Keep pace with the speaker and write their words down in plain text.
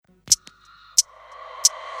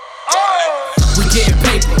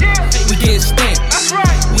get stamped. That's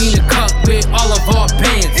right. We in the cup with all of our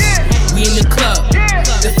bands. Yeah. We in the club, Yeah.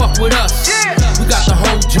 they fuck with us. Yeah. We got the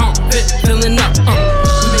whole jump, filling up.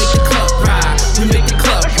 We make the club ride, we make the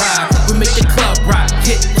club ride, we make the club ride.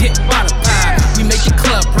 Get by the pie. We make the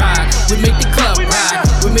club ride, we make the club ride,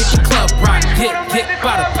 we make the club ride. Get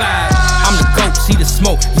by the pie. I'm the GOAT, see the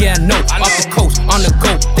smoke, yeah I know. Off the coast, on the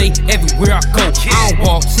go, they everywhere I go. I don't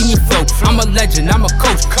walk, see me float. I'm a legend, I'm a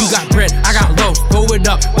coach. You got bread, I got lows. Throw it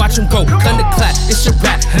up, watch them go. Thunderclap, it's a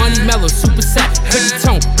rap. Money Melo, super sack. Pretty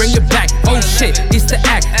tone, bring it back. Oh shit, it's the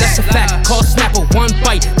act, that's a fact. Call Snapper, one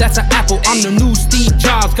bite, that's an apple. I'm the new Steve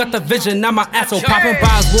Jobs, got the vision, I'm my asshole. Popping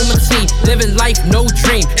bars with my team, living life, no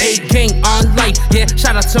dream. A-gang on life, yeah,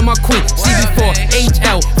 shout out to my queen. CB4,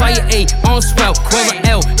 HL, Fire A, on swell. Quella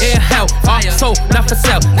L, air hell, off soul, not for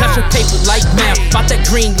sale. Touch your paper like mail, bout that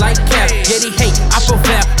green like cap. Yeah, they hate, I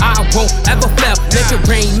prevail, I won't ever fail. Make it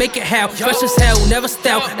rain, make it hell, fresh as hell, never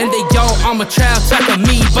stale. And they y'all, I'm a child, type of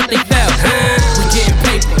me, but they fell. We getting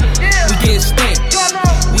paper, we getting stamped.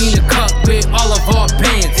 We in the cup with all of our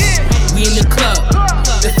bands. We in the club,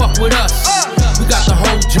 they fuck with us. We got the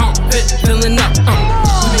whole jump, filling up.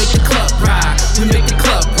 We make the club ride, we make the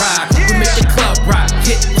club ride, we make the club ride.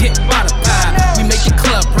 Get by the pie. We make the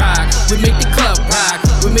club ride, we make the club ride,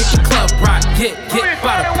 we make the club ride. Get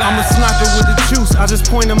by the pie. I'm a sniper with the juice, I just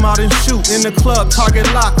point them out and shoot. In the club, target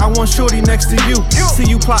lock, I want shorty next to you. See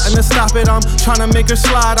you plotting to stop it, I'm trying to make her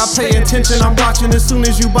slide. I pay attention, I'm watching. As soon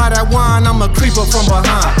as you buy that wine, I'm a creeper from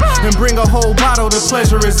behind. And bring a whole bottle, the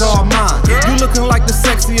pleasure is all mine. You looking like the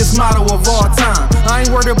sexiest model of all time. I ain't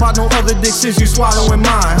worried about no other dick since you swallowing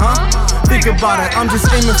mine, huh? Think about it, I'm just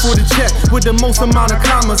aiming for the check with the most amount of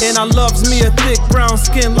commas. And I loves me a thick brown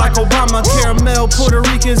skin like Obama. Caramel Puerto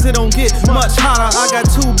Ricans, it don't get much hotter. I got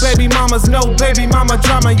 2 baby mamas, no baby mama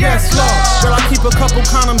drama, yes Lord. Girl, I keep a couple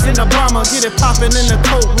condoms in the bomber. Get it poppin' in the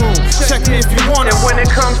coat room, check me if you want it. And when it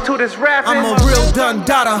comes to this rapping, I'm a real done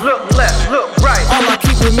dada. look left, look right. All I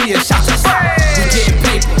keep with me is shots of fire. We getting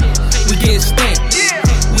paper, we getting stamped. Yeah.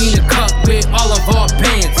 We in the cup with all of our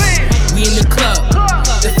bands. We in the club,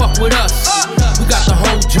 they fuck with us. We got the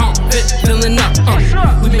whole jump, filling up.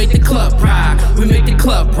 We make the club ride, we make the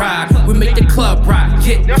club ride, we make the club ride.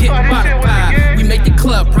 Get by the pie. We make the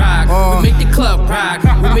club ride, we make the club ride,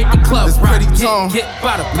 we make the club ride. Get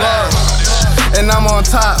by the pie. And I'm on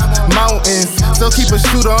top, mountains. Still keep a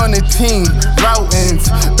shooter on the team, routings.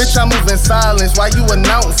 Bitch, I move in silence while you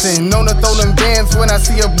announcing. Known to throw them bands when I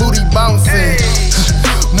see a booty bouncing.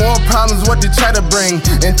 More problems, what the cheddar bring.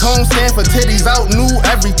 And tone stand for titties, outknew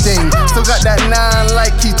everything. Still got that 9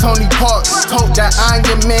 like he Tony Park. Told that I'm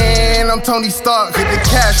your man, I'm Tony Stark. Get the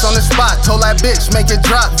cash on the spot, told that bitch make it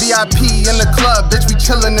drop. VIP in the club, bitch we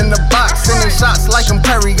chillin' in the box. Sending shots like I'm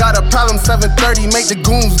Perry, got a problem 7:30. Make the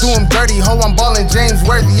goons do him dirty, ho I'm ballin' James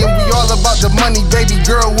Worthy. And we all about the money, baby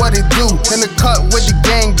girl, what it do? In the cut with the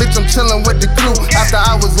gang, bitch I'm chillin' with the crew. After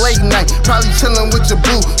I was late night, probably chillin' with your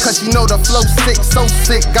boo. Cause you know the flow sick, so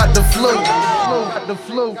sick. Got the flu, got the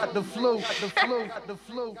flu, got the flu, got the flu, got the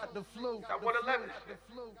flu, got the flu, got the flu, got the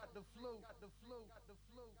flu, got the flu, got the flu.